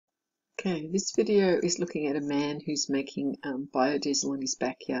Okay, this video is looking at a man who's making biodiesel in his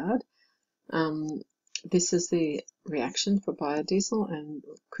backyard. This is the reaction for biodiesel, and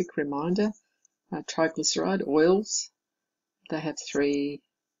quick reminder, triglyceride oils, they have three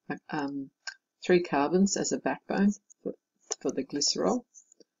carbons as a backbone for the glycerol,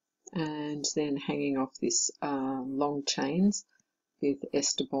 and then hanging off this long chains with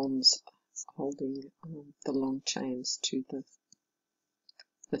ester bonds holding the long chains to the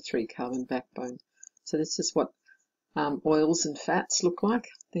 3-carbon backbone. So this is what oils and fats look like,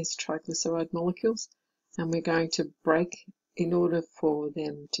 these triglyceride molecules, and we're going to break in order for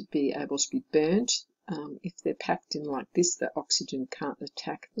them to be able to be burnt. If they're packed in like this, the oxygen can't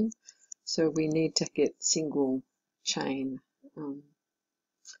attack them, so we need to get single chain,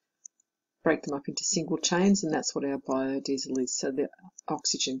 break them up into single chains, and that's what our biodiesel is, so the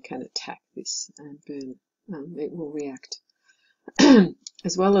oxygen can attack this and burn. It will react.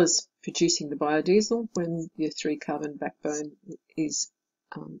 As well as producing the biodiesel, when your 3-carbon backbone is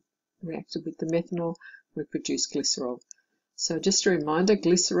reacted with the methanol, we produce glycerol. So just a reminder,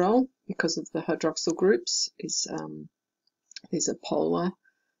 glycerol, because of the hydroxyl groups, is there's a polar,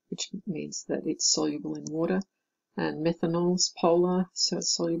 which means that it's soluble in water, and methanol's polar, so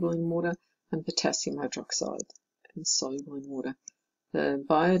it's soluble in water, and potassium hydroxide is soluble in water. The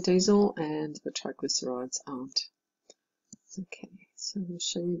biodiesel and the triglycerides aren't. Okay, so I'll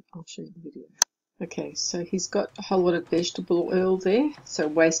show you the video. Okay, so he's got a whole lot of vegetable oil there, so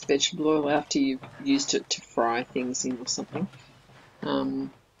waste vegetable oil after you've used it to fry things in or something.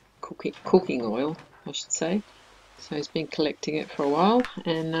 Cooking oil, I should say. So he's been collecting it for a while,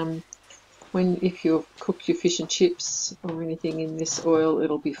 and if you've cooked your fish and chips or anything in this oil,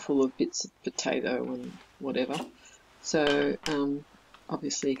 it'll be full of bits of potato and whatever. So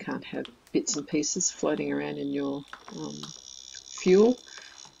obviously you can't have bits and pieces floating around in your fuel,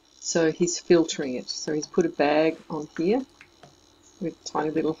 so he's filtering it. So he's put a bag on here with tiny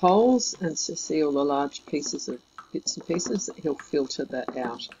little holes, and to see all the large pieces of bits and pieces, he'll filter that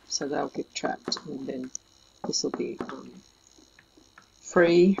out, so they'll get trapped, and then this will be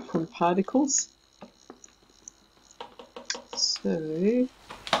free from particles. So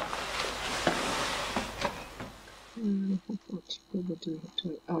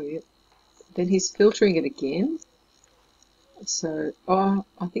oh yeah, then he's filtering it again. So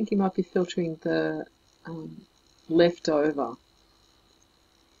I think he might be filtering the leftover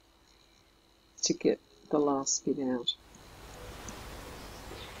to get the last bit out.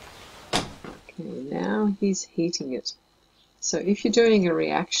 Okay, now he's heating it. So if you're doing a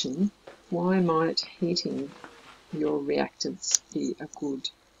reaction, why might heating your reactants be a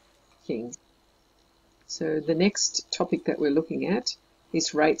good thing? So the next topic that we're looking at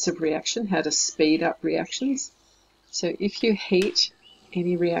is rates of reaction, how to speed up reactions. So if you heat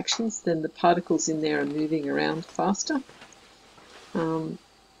any reactions, then the particles in there are moving around faster, and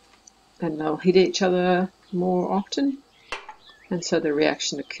they'll hit each other more often, and so the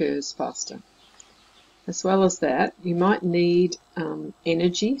reaction occurs faster. As well as that, you might need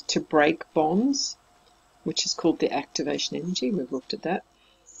energy to break bonds, which is called the activation energy. We've looked at that.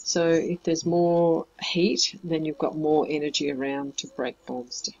 So if there's more heat, then you've got more energy around to break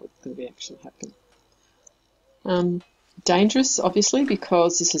bonds to help the reaction happen. Dangerous, obviously,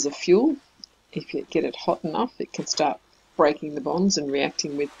 because this is a fuel. If you get it hot enough, it can start breaking the bonds and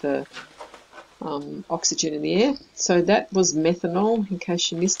reacting with the oxygen in the air. So that was methanol, in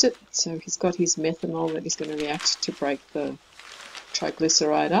case you missed it. So he's got his methanol that he's going to react to break the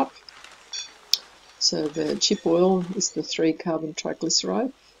triglyceride up. So the chip oil is the 3-carbon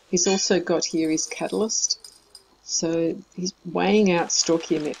triglyceride. He's also got here his catalyst. So he's weighing out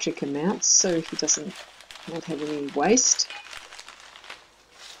stoichiometric amounts, so he won't have any waste.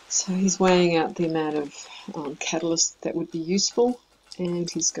 So he's weighing out the amount of catalyst that would be useful, and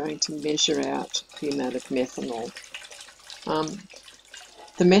he's going to measure out the amount of methanol.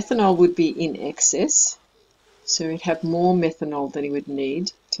 The methanol would be in excess, so he'd have more methanol than he would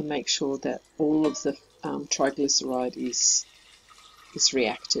need to make sure that all of the triglyceride is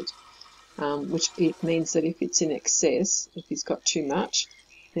reacted, which it means that if it's in excess, if he's got too much,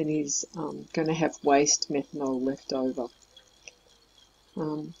 then he's going to have waste methanol left over.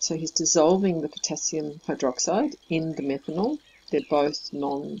 So he's dissolving the potassium hydroxide in the methanol. They're both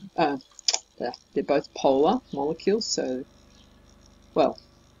they're both polar molecules. So, well,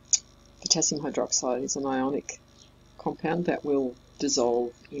 potassium hydroxide is an ionic compound that will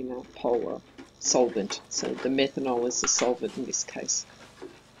dissolve in a polar solvent. So the methanol is the solvent in this case.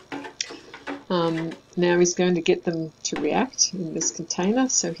 Now he's going to get them to react in this container,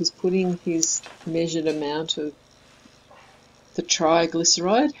 so he's putting his measured amount of the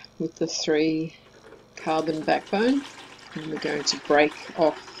triglyceride with the 3 carbon backbone, and we're going to break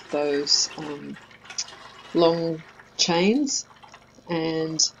off those long chains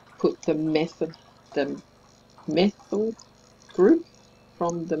and put the methyl group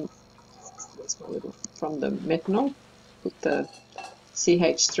from the methanol, put the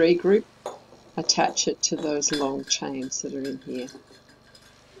CH3 group, attach it to those long chains that are in here.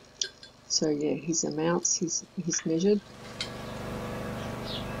 So yeah, his amounts he's measured.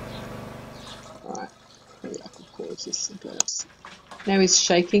 Right, maybe I can pause this and go. Now he's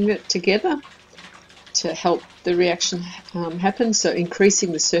shaking it together to help the reaction happen, so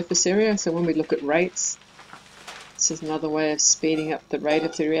increasing the surface area. So when we look at rates, this is another way of speeding up the rate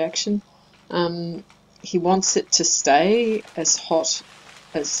of the reaction. He wants it to stay as hot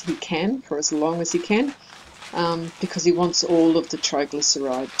as he can for as long as he can, because he wants all of the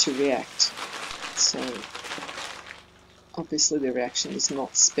triglyceride to react. So obviously the reaction is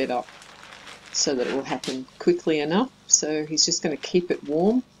not sped up so that it will happen quickly enough, so he's just going to keep it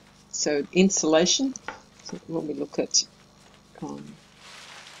warm. So insulation, so when we look at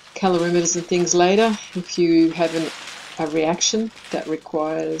calorimeters and things later, if you have a reaction that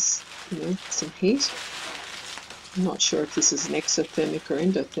requires some heat, I'm not sure if this is an exothermic or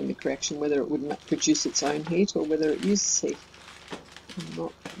endothermic reaction, whether it would produce its own heat or whether it uses heat. I'm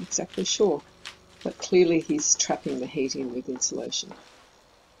not exactly sure, but clearly he's trapping the heat in with insulation.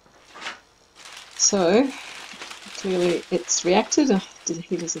 So clearly it's reacted.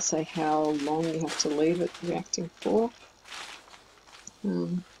 He doesn't say how long you have to leave it reacting for. Now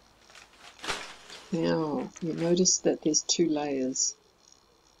you notice that there's 2 layers.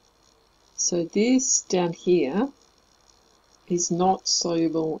 So this down here is not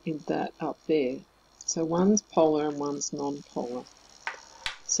soluble in that up there. So one's polar and one's non-polar.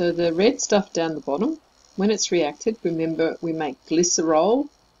 So the red stuff down the bottom, when it's reacted, remember we make glycerol,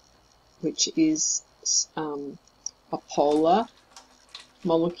 which is a polar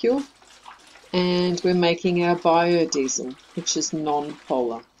molecule, and we're making our biodiesel, which is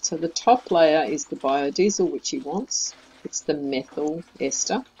non-polar. So the top layer is the biodiesel, which he wants. It's the methyl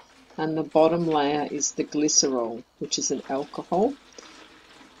ester. And the bottom layer is the glycerol, which is an alcohol.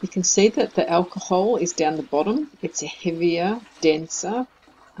 You can see that the alcohol is down the bottom. It's a heavier, denser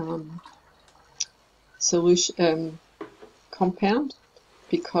compound,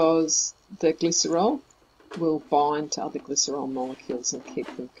 because the glycerol will bind to other glycerol molecules and keep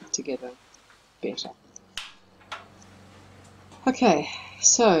them together better. Okay,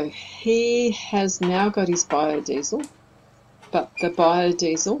 so he has now got his biodiesel, but the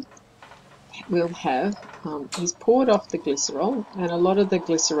biodiesel will have, he's poured off the glycerol, and a lot of the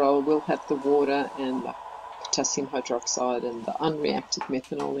glycerol will have the water and the potassium hydroxide and the unreacted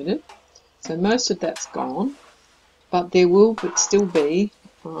methanol in it. So most of that's gone, but there will still be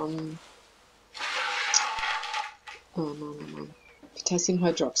potassium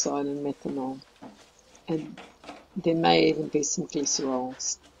hydroxide and methanol, and there may even be some glycerol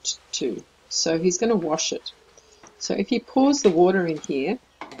too. So he's going to wash it. So if he pours the water in here,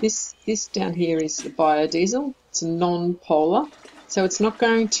 this down here is the biodiesel. It's non-polar, so it's not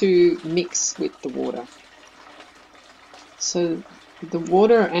going to mix with the water. So the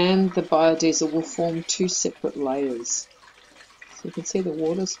water and the biodiesel will form 2 separate layers. So you can see the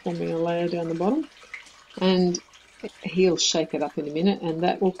water's forming a layer down the bottom, and he'll shake it up in a minute, and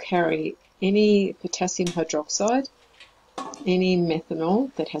that will carry any potassium hydroxide, any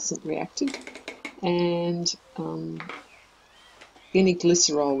methanol that hasn't reacted, and any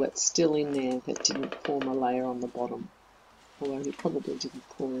glycerol that's still in there that didn't form a layer on the bottom, although he probably didn't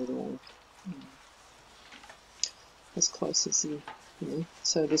pour it all as close as he,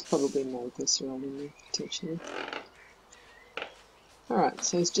 so there's probably no glycerol in there potentially. Alright,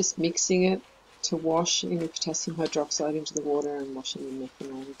 so he's just mixing it to wash any potassium hydroxide into the water and washing the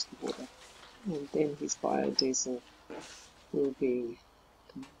methanol into the water, and then his biodiesel will be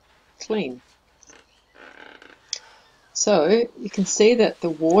clean. So you can see that the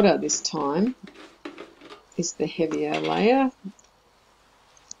water this time is the heavier layer,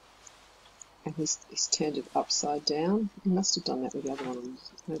 and he's turned it upside down. He must have done that with the other one,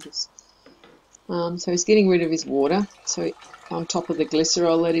 I noticed. So he's getting rid of his water. So on top of the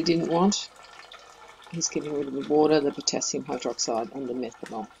glycerol that he didn't want, he's getting rid of the water, the potassium hydroxide, and the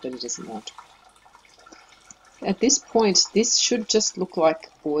methanol that he doesn't want. At this point, this should just look like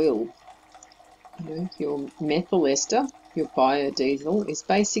oil. Your methyl ester, your biodiesel, is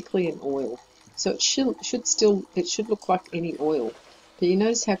basically an oil. So it should look like any oil. But you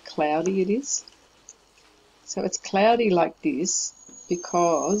notice how cloudy it is? So it's cloudy like this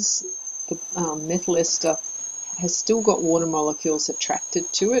because the methyl ester has still got water molecules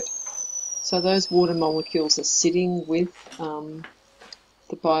attracted to it. So those water molecules are sitting with the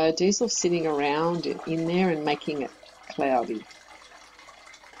biodiesel, sitting around in there and making it cloudy.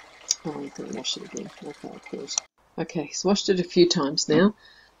 Oh, I'm going to wash it again. Okay, I'll put it. Okay, so washed it a few times now.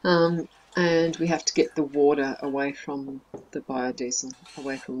 And we have to get the water away from the biodiesel,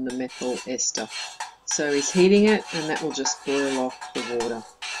 away from the methyl ester. So he's heating it, and that will just boil off the water.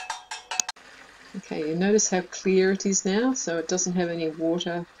 Okay, you notice how clear it is now, so it doesn't have any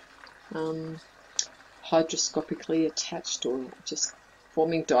water hydroscopically attached or just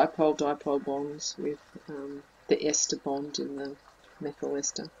forming dipole-dipole bonds with the ester bond in the methyl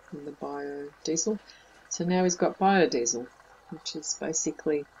ester in the biodiesel. So now he's got biodiesel, which is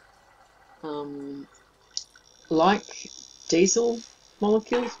basically like diesel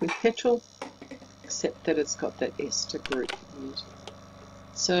molecules with petrol, except that it's got that ester group in it.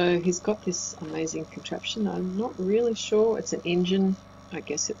 So he's got this amazing contraption. I'm not really sure. It's an engine. I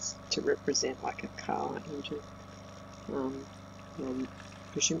guess it's to represent like a car engine. I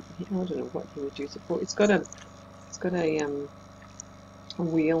don't know what he would use it for. It's got a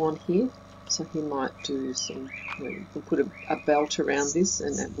wheel on here, so he might do some. We'll put a belt around this,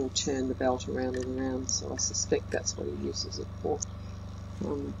 and that will turn the belt around and around. So I suspect that's what he uses it for.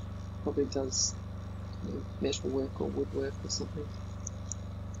 Probably does metal work or woodwork or something.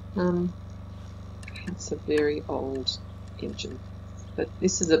 It's a very old engine, but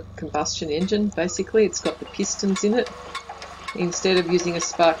this is a combustion engine. Basically, it's got the pistons in it. Instead of using a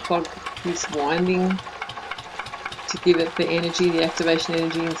spark plug, he's winding to give it the energy, the activation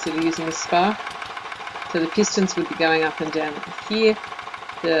energy, instead of using a spark. So the pistons would be going up and down here.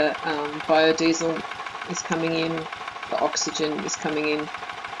 The biodiesel is coming in, the oxygen is coming in.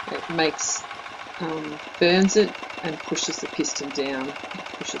 It makes burns it and pushes the piston down,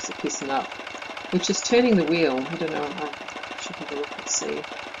 pushes the piston up, which is turning the wheel. I don't know, I should have a look and see.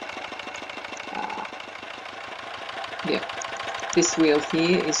 Yeah, this wheel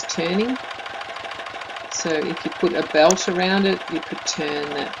here is turning. So if you put a belt around it, you could turn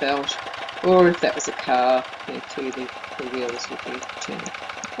that belt. Or if that was a car, clearly the wheels would be turning.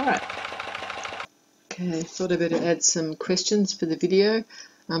 Alright. Okay, thought I'd better add some questions for the video.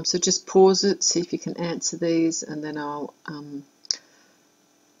 So just pause it, see if you can answer these, and then I'll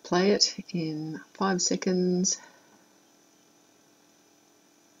play it in 5 seconds.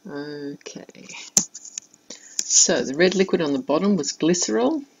 Okay. So the red liquid on the bottom was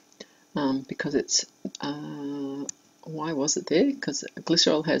glycerol, because it's, why was it there? Because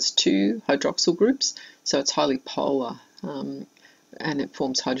glycerol has 2 hydroxyl groups, so it's highly polar, and it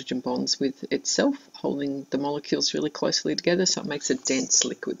forms hydrogen bonds with itself, holding the molecules really closely together, so it makes a dense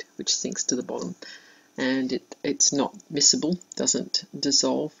liquid which sinks to the bottom. And it's not miscible, doesn't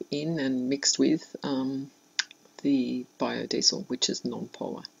dissolve in and mixed with the biodiesel, which is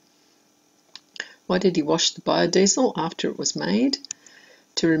non-polar. Why did he wash the biodiesel after it was made?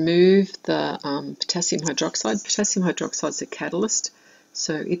 To remove the potassium hydroxide. Potassium hydroxide is a catalyst,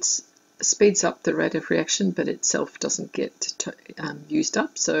 so it speeds up the rate of reaction, but itself doesn't get used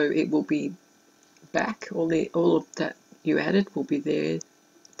up, so it will be back. All of that you added will be there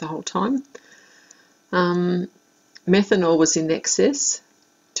the whole time. Methanol was in excess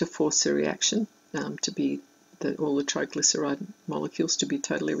to force the reaction, to be all the triglyceride molecules to be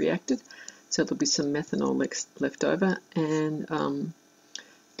totally reacted, so there'll be some methanol left over, and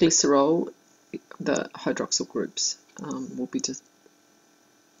glycerol, the hydroxyl groups, will be just,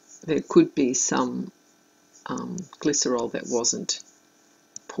 there could be some glycerol that wasn't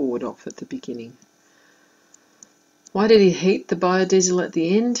poured off at the beginning. Why did he heat the biodiesel at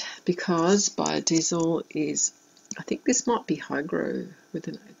the end? Because biodiesel is, I think this might be hygro with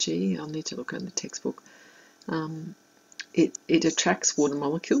an G, I'll need to look in the textbook. It attracts water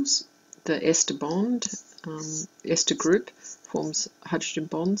molecules. The ester bond, ester group, forms hydrogen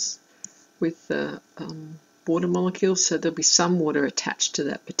bonds with the water molecules, so there'll be some water attached to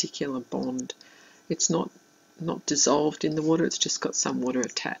that particular bond. It's not dissolved in the water, it's just got some water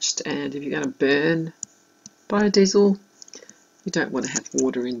attached. And if you're going to burn biodiesel, you don't want to have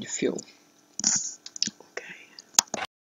water in your fuel.